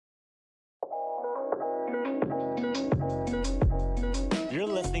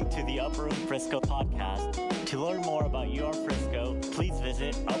to the Upper Room Frisco podcast. To learn more about your Frisco, please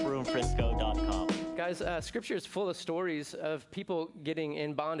visit upperroomfrisco.com. Guys, Scripture is full of stories of people getting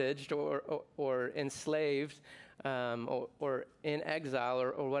in bondage or enslaved or in exile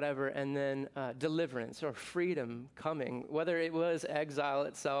or whatever, and then deliverance or freedom coming, whether it was exile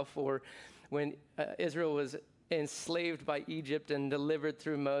itself or when Israel was enslaved by Egypt and delivered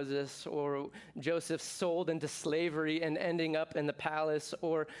through Moses, or Joseph sold into slavery and ending up in the palace,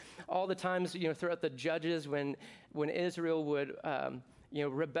 or all the times, throughout the Judges when Israel would,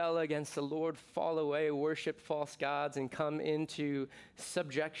 rebel against the Lord, fall away, worship false gods, and come into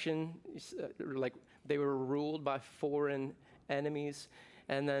subjection, like they were ruled by foreign enemies.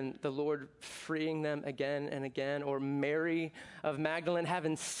 And then the Lord freeing them again and again, or Mary of Magdalene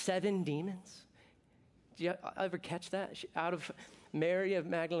having 7 demons. Do you ever catch that? Out of Mary of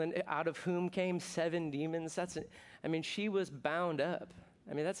Magdalene, out of whom came 7 demons. She was bound up.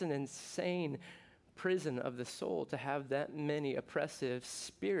 That's an insane prison of the soul to have that many oppressive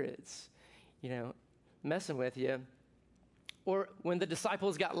spirits, messing with you. Or when the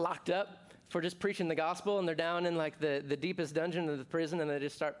disciples got locked up for just preaching the gospel, and they're down in like the deepest dungeon of the prison, and they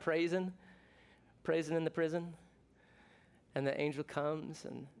just start praising in the prison, and the angel comes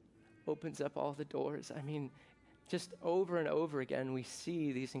and opens up all the doors. Just over and over again, we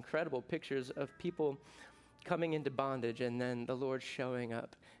see these incredible pictures of people coming into bondage and then the Lord showing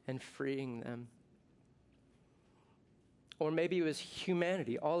up and freeing them. Or maybe it was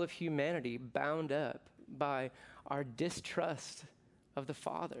humanity, all of humanity bound up by our distrust of the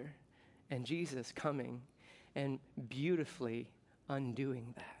Father, and Jesus coming and beautifully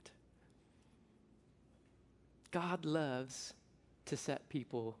undoing that. God loves to set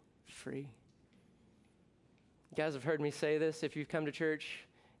people free. You guys have heard me say this. If you've come to church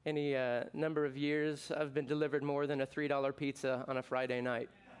any number of years, I've been delivered more than a $3 pizza on a Friday night.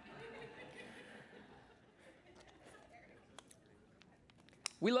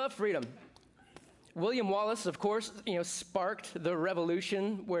 We love freedom. William Wallace, of course, sparked the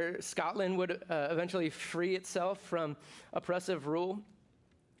revolution where Scotland would eventually free itself from oppressive rule.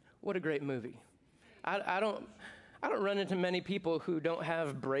 What a great movie. I don't run into many people who don't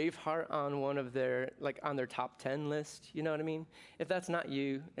have Braveheart on one of their, on their top 10 list. You know what I mean? If that's not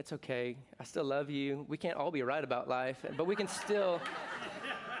you, it's okay. I still love you. We can't all be right about life, but we can still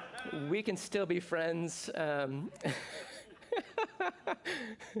be friends.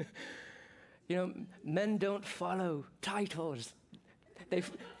 Men don't follow titles.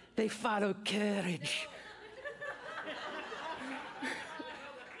 They follow courage.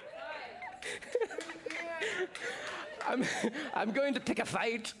 I'm going to pick a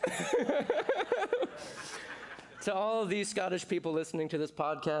fight. To all of these Scottish people listening to this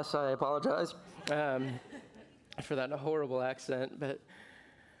podcast, I apologize for that horrible accent. But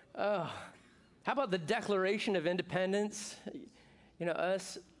how about the Declaration of Independence?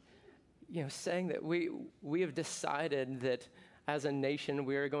 Us, saying that we have decided that as a nation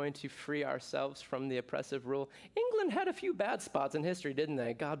we are going to free ourselves from the oppressive rule. England had a few bad spots in history, didn't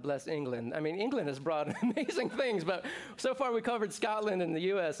they? God bless England. England has brought amazing things, but so far we covered Scotland and the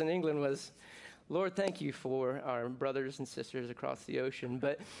U.S., and England was, Lord, thank you for our brothers and sisters across the ocean.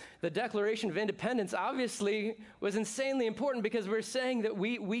 But the Declaration of Independence obviously was insanely important because we're saying that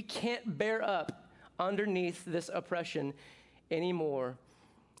we can't bear up underneath this oppression anymore.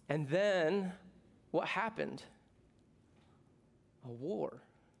 And then what happened? A war,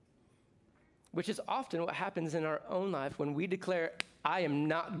 which is often what happens in our own life when we declare, I am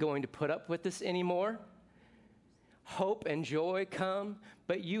not going to put up with this anymore. Hope and joy come,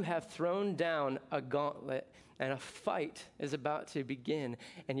 but you have thrown down a gauntlet and a fight is about to begin,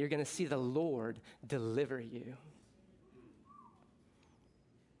 and you're going to see the Lord deliver you.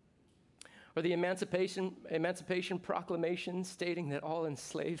 Or the Emancipation Proclamation stating that all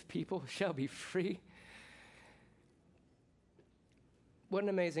enslaved people shall be free. What an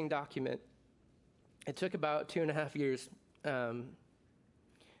amazing document. It took about 2.5 years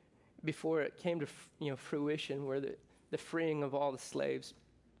before it came to fruition, where the freeing of all the slaves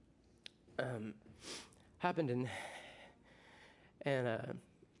happened. And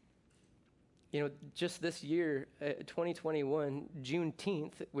just this year, 2021,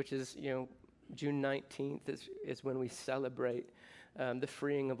 Juneteenth, which is, June 19th is when we celebrate the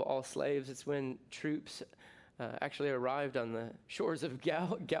freeing of all slaves. It's when troops actually arrived on the shores of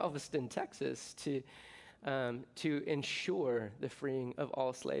Galveston, Texas, to ensure the freeing of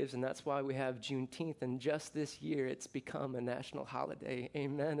all slaves, and that's why we have Juneteenth. And just this year, it's become a national holiday.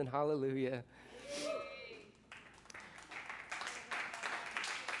 Amen and hallelujah.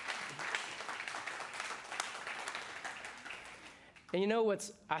 And you know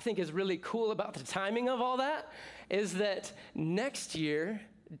what's I think is really cool about the timing of all that is that next year,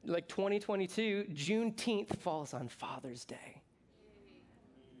 like 2022, Juneteenth falls on Father's Day,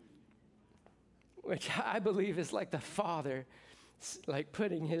 which I believe is like the father, like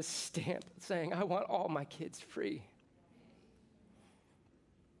putting his stamp saying, I want all my kids free.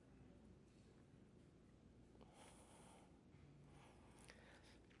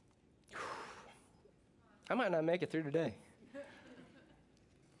 I might not make it through today.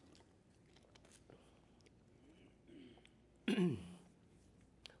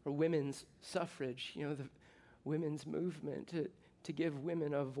 Or women's suffrage, you know, the women's movement to give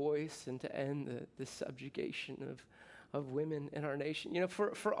women a voice and to end the subjugation of women in our nation. You know,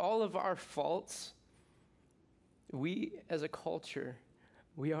 for all of our faults, we as a culture,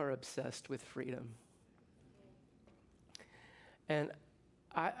 we are obsessed with freedom. And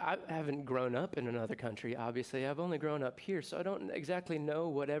I haven't grown up in another country, obviously. I've only grown up here, so I don't exactly know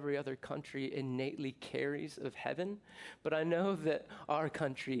what every other country innately carries of heaven, but I know that our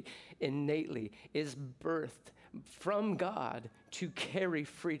country innately is birthed from God to carry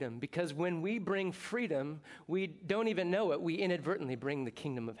freedom, because when we bring freedom, we don't even know it, we inadvertently bring the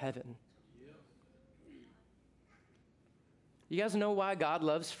kingdom of heaven. You guys know why God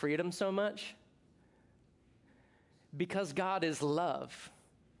loves freedom so much? Because God is love.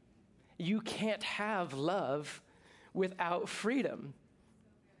 You can't have love without freedom.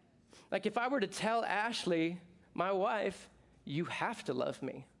 Like if I were to tell Ashley, my wife, you have to love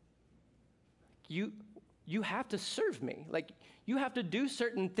me. You have to serve me. Like you have to do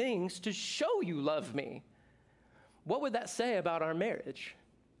certain things to show you love me. What would that say about our marriage?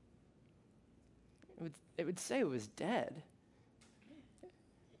 It would say it was dead.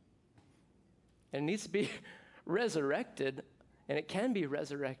 And it needs to be resurrected, and it can be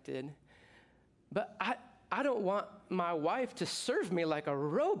resurrected. But I don't want my wife to serve me like a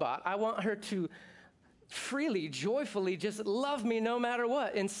robot. I want her to freely, joyfully just love me no matter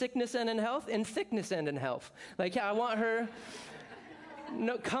what, in sickness and in health, in thickness and in health. Like, I want her,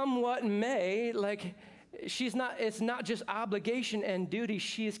 no, come what may, like, it's not just obligation and duty.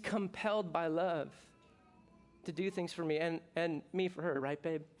 She is compelled by love to do things for me and me for her, right,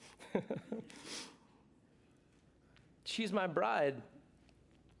 babe? She's my bride.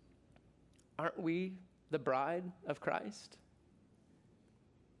 Aren't we the bride of Christ?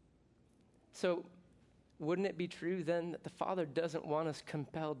 So wouldn't it be true then that the Father doesn't want us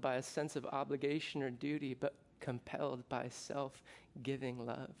compelled by a sense of obligation or duty, but compelled by self-giving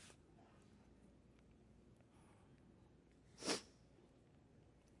love?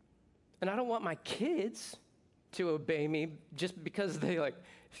 And I don't want my kids to obey me just because they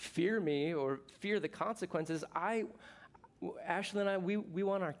fear me or fear the consequences. Ashley and I, we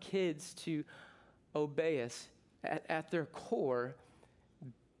want our kids to obey us at their core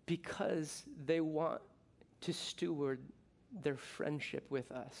because they want to steward their friendship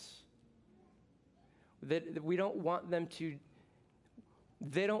with us. We don't want them to,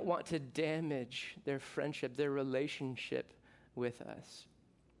 they don't want to damage their friendship, their relationship with us.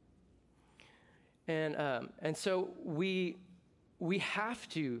 And so we have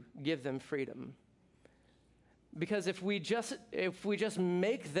to give them freedom. Because if we just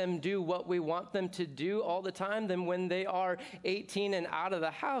make them do what we want them to do all the time, then when they are 18 and out of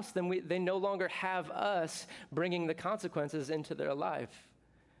the house, then they no longer have us bringing the consequences into their life.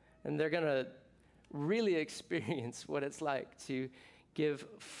 And they're going to really experience what it's like to give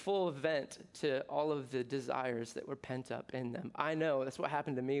full vent to all of the desires that were pent up in them. I know that's what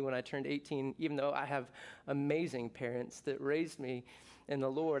happened to me when I turned 18. Even though I have amazing parents that raised me in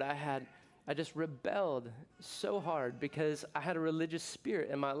the Lord, I just rebelled so hard because I had a religious spirit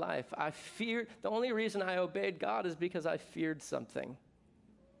in my life. The only reason I obeyed God is because I feared something.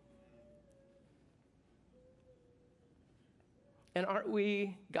 And aren't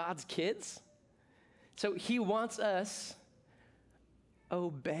we God's kids? So he wants us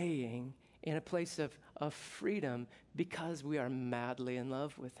obeying in a place of freedom because we are madly in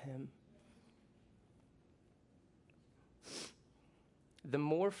love with him. The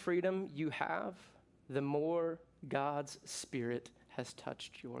more freedom you have, the more God's Spirit has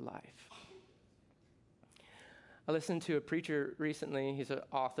touched your life. I listened to a preacher recently. He's an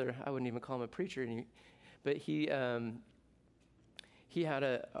author. I wouldn't even call him a preacher, but he had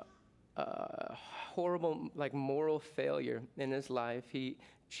a horrible, moral failure in his life. He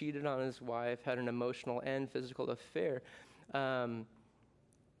cheated on his wife, had an emotional and physical affair.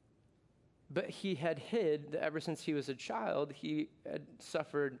 But he had hid, ever since he was a child, he had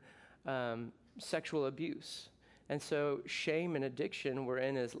suffered sexual abuse. And so shame and addiction were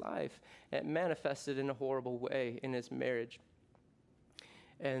in his life. It manifested in a horrible way in his marriage.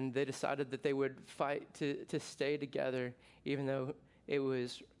 and they decided that they would fight to stay together, even though it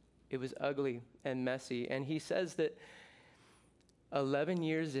was ugly and messy. And he says that 11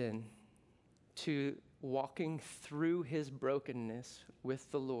 years in to walking through his brokenness with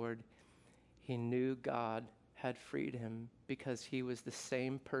the Lord, he knew God had freed him because he was the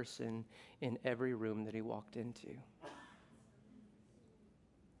same person in every room that he walked into.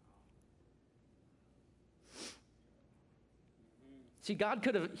 See,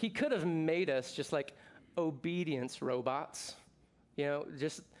 he could have made us just like obedience robots,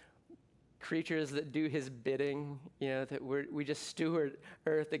 just creatures that do his bidding, that we just steward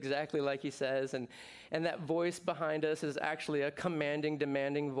earth exactly like he says. And that voice behind us is actually a commanding,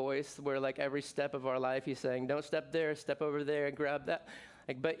 demanding voice where like every step of our life he's saying, don't step there, step over there, grab that.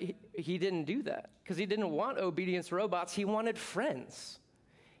 But he didn't do that because he didn't want obedience robots. He wanted friends.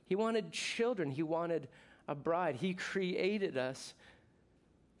 He wanted children. He wanted a bride. He created us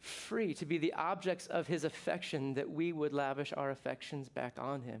free to be the objects of his affection, that we would lavish our affections back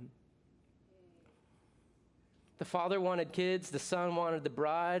on him. The Father wanted kids, the Son wanted the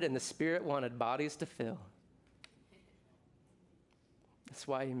bride, and the Spirit wanted bodies to fill. That's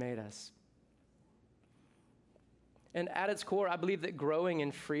why he made us. And at its core, I believe that growing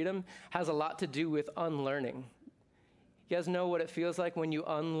in freedom has a lot to do with unlearning. You guys know what it feels like when you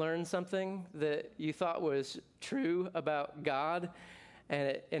unlearn something that you thought was true about God,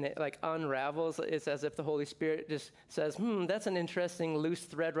 and it like unravels. It's as if the Holy Spirit just says, that's an interesting loose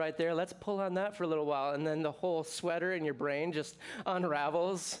thread right there. Let's pull on that for a little while. And then the whole sweater in your brain just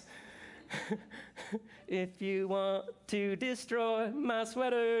unravels. If you want to destroy my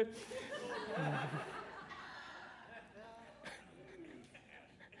sweater.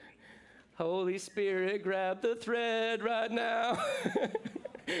 Holy Spirit, grab the thread right now.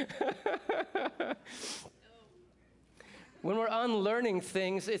 When we're unlearning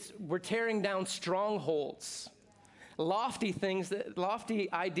things, we're tearing down strongholds, lofty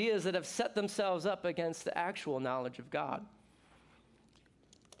ideas that have set themselves up against the actual knowledge of God.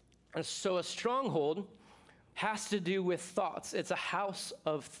 And so a stronghold has to do with thoughts. It's a house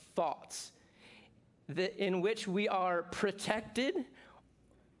of thoughts in which we are protected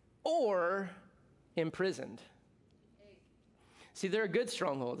or imprisoned. See, there are good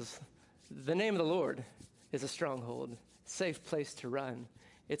strongholds. The name of the Lord is a stronghold. Safe place to run.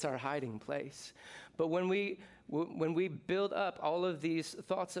 It's our hiding place. But when we build up all of these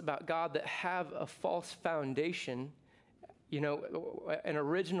thoughts about God that have a false foundation, an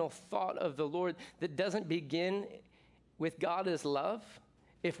original thought of the Lord that doesn't begin with God is love,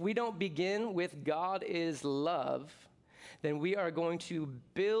 if we don't begin with God is love, then we are going to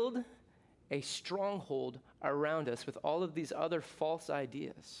build a stronghold around us with all of these other false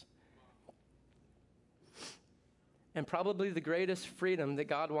ideas. And probably the greatest freedom that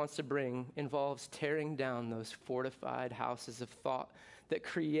God wants to bring involves tearing down those fortified houses of thought that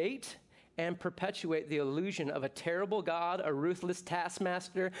create and perpetuate the illusion of a terrible God, a ruthless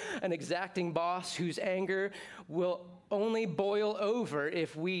taskmaster, an exacting boss whose anger will only boil over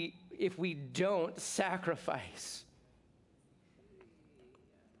if we don't sacrifice.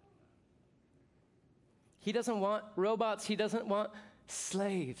 He doesn't want robots. He doesn't want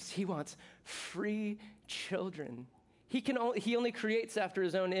slaves. He wants free children. He only creates after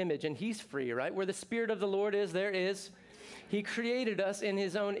his own image, and he's free, right? Where the Spirit of the Lord is, there is. He created us in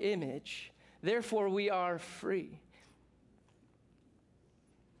his own image. Therefore, we are free.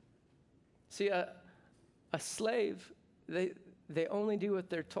 See, a slave, they only do what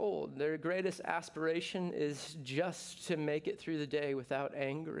they're told. Their greatest aspiration is just to make it through the day without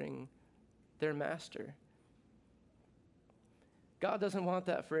angering their master. God doesn't want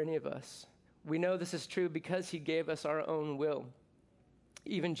that for any of us. We know this is true because he gave us our own will.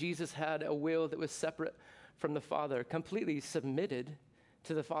 Even Jesus had a will that was separate from the Father, completely submitted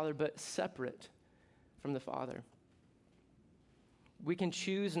to the Father, but separate from the Father. We can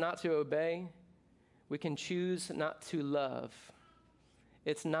choose not to obey. We can choose not to love.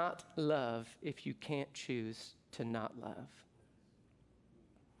 It's not love if you can't choose to not love.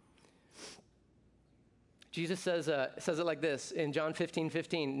 Jesus says it like this in John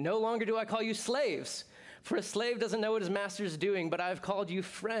 15:15. No longer do I call you slaves, for a slave doesn't know what his master is doing, but I've called you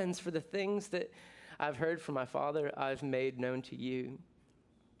friends, for the things that I've heard from my Father I've made known to you.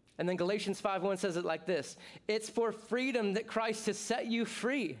 And then Galatians 5:1 says it like this. It's for freedom that Christ has set you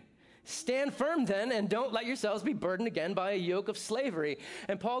free. Stand firm then, and don't let yourselves be burdened again by a yoke of slavery.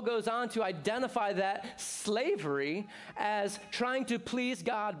 And Paul goes on to identify that slavery as trying to please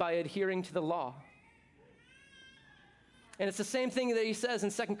God by adhering to the law. And it's the same thing that he says in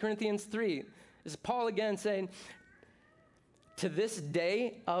 2 Corinthians 3. This is Paul again saying, To this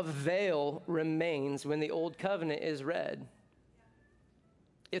day, a veil remains when the old covenant is read.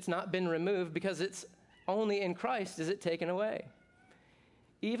 It's not been removed because it's only in Christ is it taken away.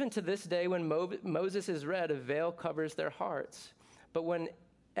 Even to this day, when Moses is read, a veil covers their hearts. But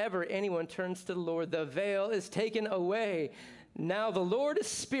whenever anyone turns to the Lord, the veil is taken away. Now the Lord is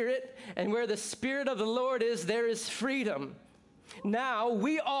Spirit, and where the Spirit of the Lord is, there is freedom. Now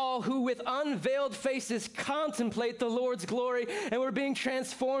we all who with unveiled faces contemplate the Lord's glory, and we're being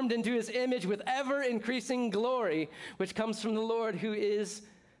transformed into his image with ever increasing glory, which comes from the Lord who is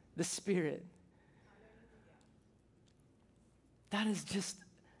the Spirit. That is just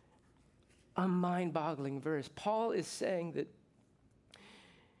a mind-boggling verse. Paul is saying that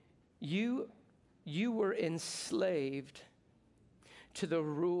you were enslaved to the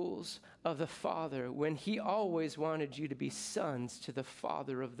rules of the Father when he always wanted you to be sons to the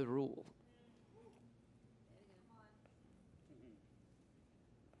Father of the rule.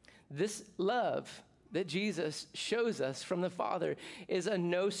 This love that Jesus shows us from the Father is a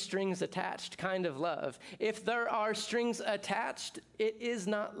no strings attached kind of love. If there are strings attached, it is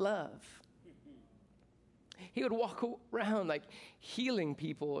not love. He would walk around like healing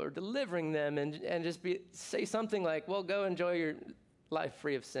people or delivering them and just say something like, well, go enjoy your life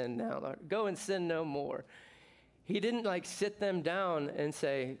free of sin now, Lord. Go and sin no more. He didn't like sit them down and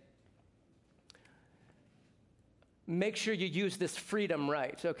say, make sure you use this freedom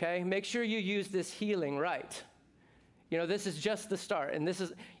right, okay? Make sure you use this healing right. You know, this is just the start, and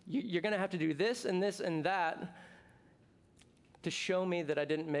you're going to have to do this and this and that to show me that I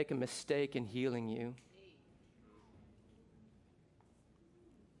didn't make a mistake in healing you.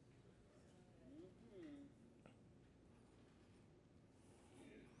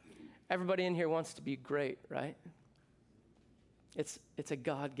 Everybody in here wants to be great, right? It's a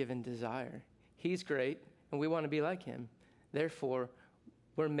God-given desire. He's great, and we want to be like him. Therefore,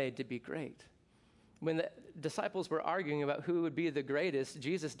 we're made to be great. When the disciples were arguing about who would be the greatest,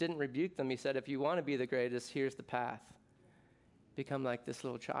 Jesus didn't rebuke them. He said, if you want to be the greatest, here's the path. Become like this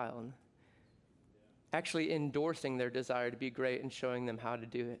little child. Actually endorsing their desire to be great and showing them how to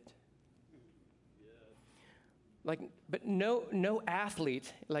do it. But no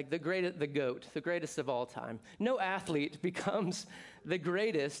athlete, like the GOAT, the greatest of all time, no athlete becomes the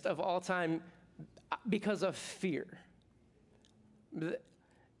greatest of all time because of fear.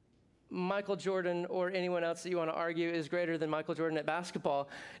 Michael Jordan or anyone else that you want to argue is greater than Michael Jordan at basketball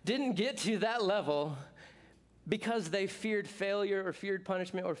didn't get to that level because they feared failure or feared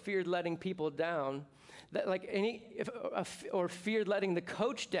punishment or feared letting people down, or feared letting the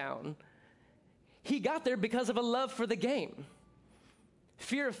coach down. He got there because of a love for the game.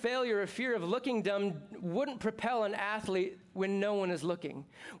 Fear of failure or fear of looking dumb wouldn't propel an athlete when no one is looking.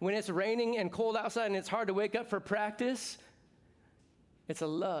 When it's raining and cold outside and it's hard to wake up for practice, it's a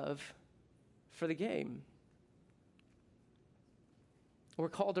love for the game. We're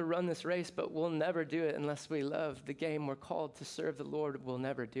called to run this race, but we'll never do it unless we love the game. We're called to serve the Lord. We'll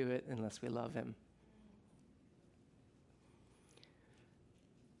never do it unless we love him.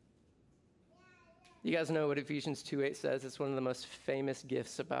 You guys know what Ephesians 2:8 says. It's one of the most famous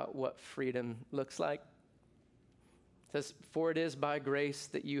gifts about what freedom looks like. It says, for it is by grace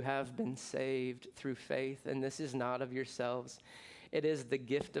that you have been saved through faith, and this is not of yourselves. It is the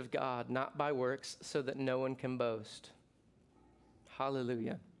gift of God, not by works, so that no one can boast.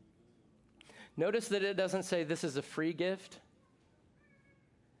 Hallelujah. Notice that it doesn't say this is a free gift,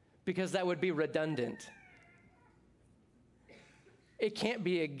 because that would be redundant. It can't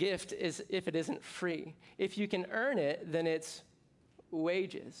be a gift if it isn't free. If you can earn it, then it's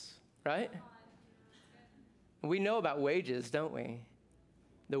wages, right? We know about wages, don't we?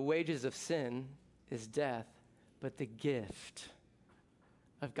 The wages of sin is death, but the gift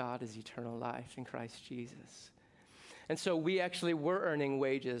of God is eternal life in Christ Jesus. And so we actually were earning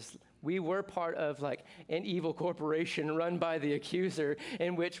wages. We were part of like an evil corporation run by the accuser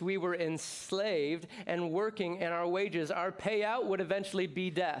in which we were enslaved and working, and our wages, our payout would eventually be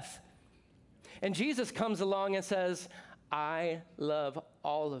death. And Jesus comes along and says, I love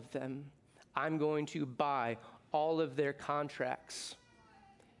all of them. I'm going to buy all of their contracts.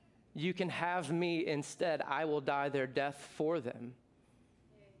 You can have me instead. I will die their death for them.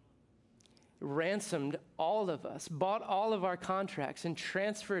 Ransomed all of us, bought all of our contracts, and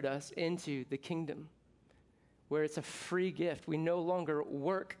transferred us into the kingdom where it's a free gift. We no longer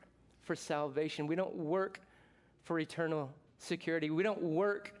work for salvation. We don't work for eternal security. We don't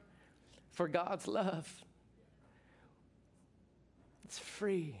work for God's love. It's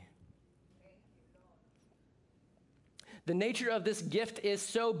free. The nature of this gift is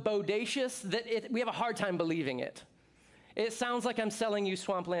so bodacious that we have a hard time believing it. It sounds like I'm selling you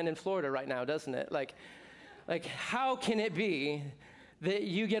swampland in Florida right now, doesn't it? Like how can it be that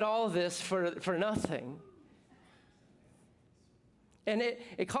you get all of this for nothing? And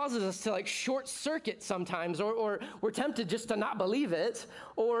it causes us to like short circuit sometimes, or we're tempted just to not believe it,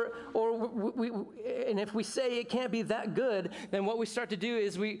 or and if we say it can't be that good, then what we start to do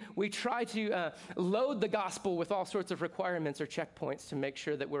is we try to load the gospel with all sorts of requirements or checkpoints to make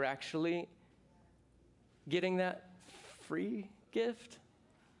sure that we're actually getting that free gift.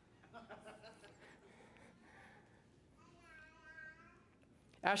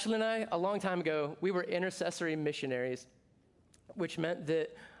 Ashley and I, a long time ago, we were intercessory missionaries, which meant that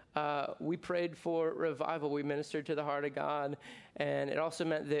we prayed for revival. We ministered to the heart of God, and it also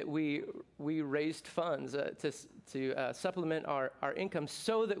meant that we raised funds to supplement our income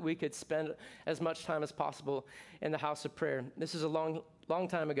so that we could spend as much time as possible in the house of prayer. This is a long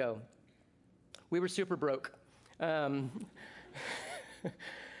time ago. We were super broke, and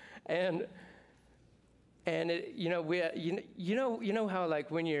it, you know how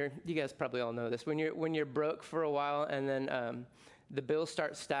like when you guys probably all know this, when you're broke for a while and then the bills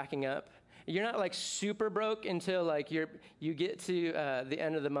start stacking up. You're not like super broke until like you get to the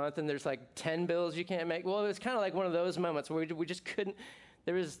end of the month and there's like 10 bills you can't make. Well, it's kind of like one of those moments where we just couldn't.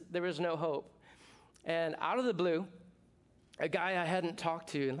 There was no hope. And out of the blue, a guy I hadn't talked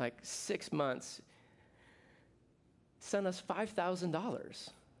to in like 6 months sent us $5,000.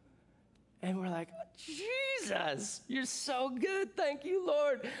 And we're like, Jesus, you're so good. Thank you,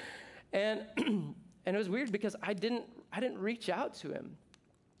 Lord. And and it was weird because I didn't reach out to him.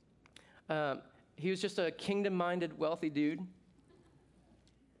 He was just a kingdom-minded, wealthy dude.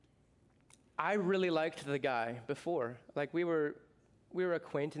 I really liked the guy before. Like we were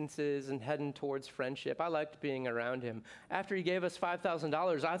acquaintances and heading towards friendship. I liked being around him. After he gave us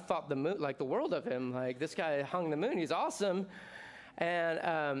 $5,000, I thought the world of him. Like this guy hung the moon. He's awesome.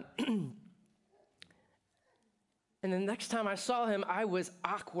 And and the next time I saw him, I was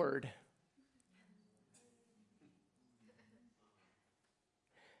awkward.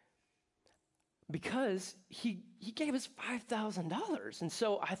 Because he gave us $5,000. And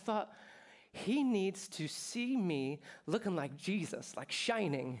so I thought, he needs to see me looking like Jesus, like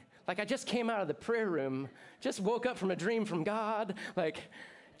shining. Like I just came out of the prayer room, just woke up from a dream from God, like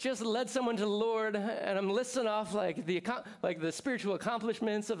just led someone to the Lord, and I'm listing off like the spiritual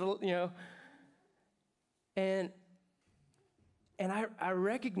accomplishments of and I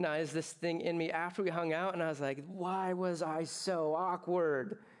recognized this thing in me after we hung out, and I was like, why was I so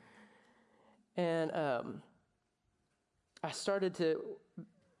awkward? And I started to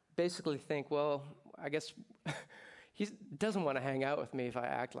basically think, well, I guess he doesn't want to hang out with me if I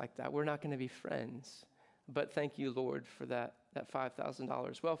act like that. We're not going to be friends. But thank you, Lord, for that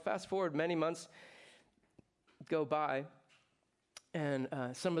 $5,000. Well, fast forward, many months go by, and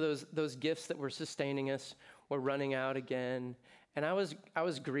some of those gifts that were sustaining us were running out again. And I was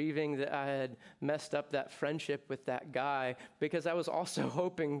grieving that I had messed up that friendship with that guy, because I was also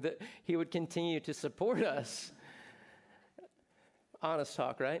hoping that he would continue to support us. Honest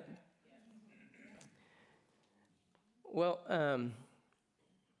talk, right? Well,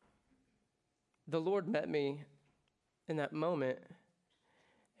 the Lord met me in that moment,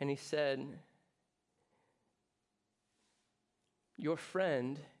 and he said, your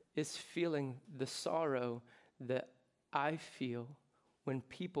friend is feeling the sorrow that I feel when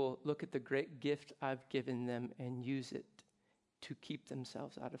people look at the great gift I've given them and use it to keep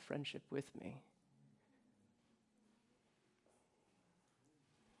themselves out of friendship with me.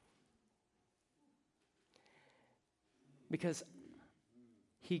 Because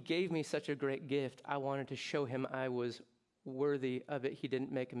he gave me such a great gift, I wanted to show him I was worthy of it. He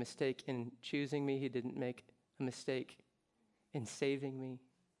didn't make a mistake in choosing me. He didn't make a mistake in saving me.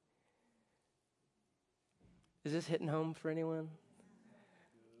 Is this hitting home for anyone?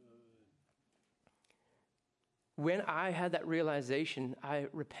 When I had that realization, I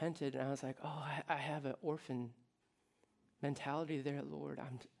repented, and I was like, oh, I have an orphan mentality there, Lord.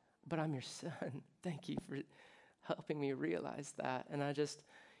 But I'm your son. Thank you for helping me realize that. And I just,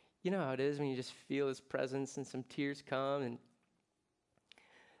 you know how it is when you just feel his presence and some tears come. And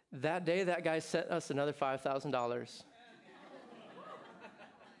that day, that guy sent us another $5,000.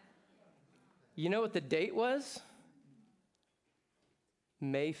 You know what the date was?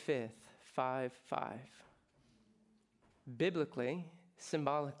 May 5th, 5-5. Biblically,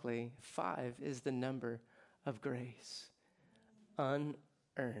 symbolically, 5 is the number of grace,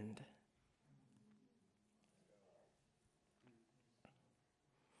 unearned.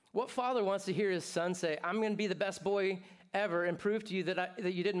 What father wants to hear his son say, I'm going to be the best boy ever and prove to you that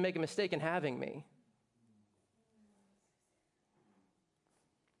you didn't make a mistake in having me?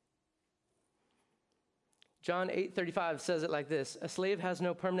 John 8:35 says it like this: a slave has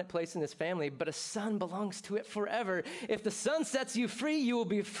no permanent place in his family, but a son belongs to it forever. If the son sets you free, you will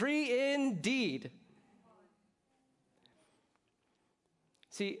be free indeed.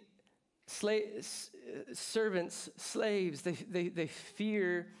 See, servants, slaves, they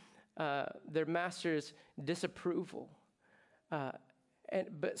fear their master's disapproval.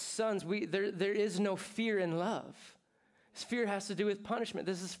 But sons, there is no fear in love. Fear has to do with punishment.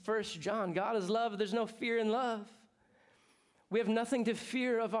 This is 1 John. God is love. There's no fear in love. We have nothing to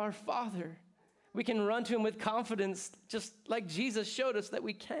fear of our Father. We can run to him with confidence, just like Jesus showed us that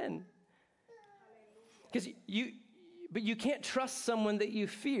we can. But you can't trust someone that you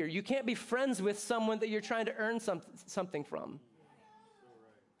fear. You can't be friends with someone that you're trying to earn something from.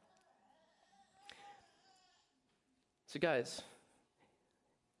 So guys,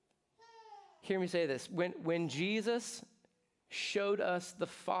 hear me say this. When Jesus showed us the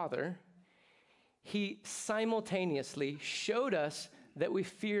Father, he simultaneously showed us that we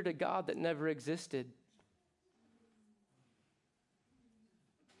feared a God that never existed.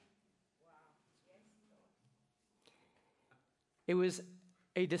 It was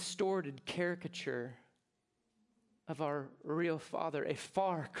a distorted caricature of our real Father, a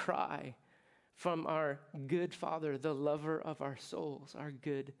far cry from our good Father, the lover of our souls, our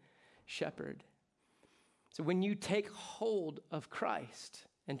good shepherd. So when you take hold of Christ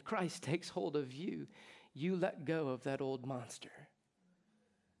and Christ takes hold of you, you let go of that old monster.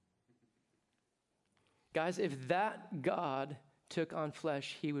 Guys, if that God took on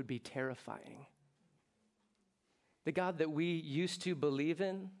flesh, he would be terrifying. The God that we used to believe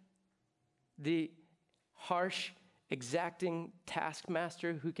in, the harsh, exacting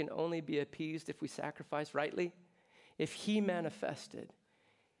taskmaster who can only be appeased if we sacrifice rightly, if he manifested,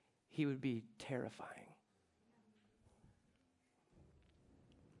 he would be terrifying.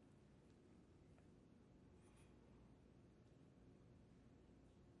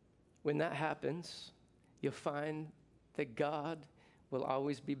 When that happens, you'll find that God will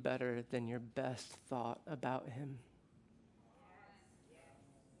always be better than your best thought about him.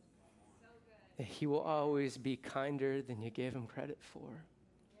 He will always be kinder than you gave him credit for.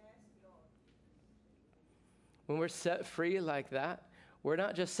 When we're set free like that, we're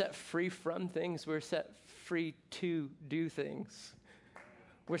not just set free from things, we're set free to do things.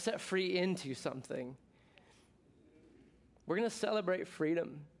 We're set free into something. We're going to celebrate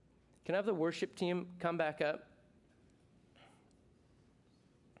freedom. Can I have the worship team come back up?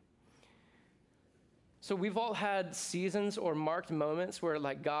 So we've all had seasons or marked moments where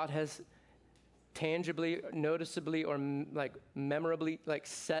like God has tangibly, noticeably, or memorably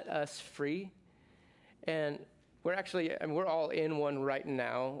set us free. And we're all in one right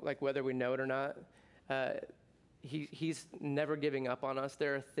now, like whether we know it or not. He's never giving up on us.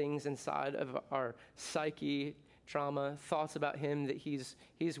 There are things inside of our psyche, trauma, thoughts about him that he's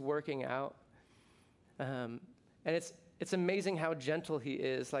working out. And it's amazing how gentle he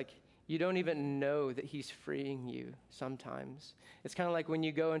is. Like, you don't even know that he's freeing you sometimes. It's kind of like when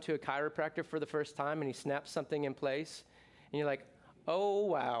you go into a chiropractor for the first time and he snaps something in place, and you're like, oh,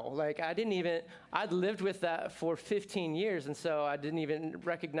 wow. Like, I'd lived with that for 15 years, and so I didn't even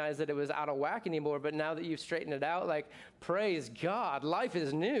recognize that it was out of whack anymore. But now that you've straightened it out, like, praise God, life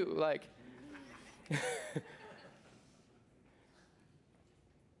is new. Like,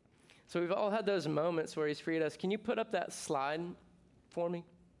 so we've all had those moments where he's freed us. Can you put up that slide for me?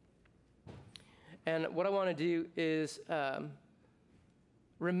 And what I want to do is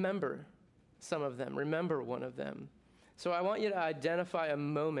remember some of them. Remember one of them. So I want you to identify a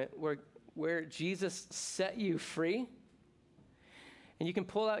moment where Jesus set you free. And you can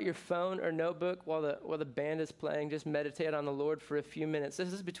pull out your phone or notebook while the band is playing. Just meditate on the Lord for a few minutes.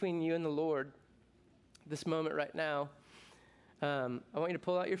 This is between you and the Lord, this moment right now. I want you to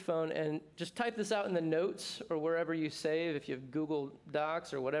pull out your phone and just type this out in the notes or wherever you save. If you have Google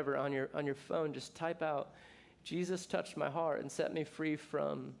Docs or whatever on your phone, just type out, Jesus touched my heart and set me free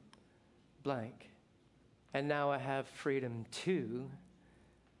from blank. And now I have freedom to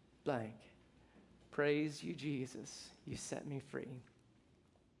blank. Praise you, Jesus. You set me free.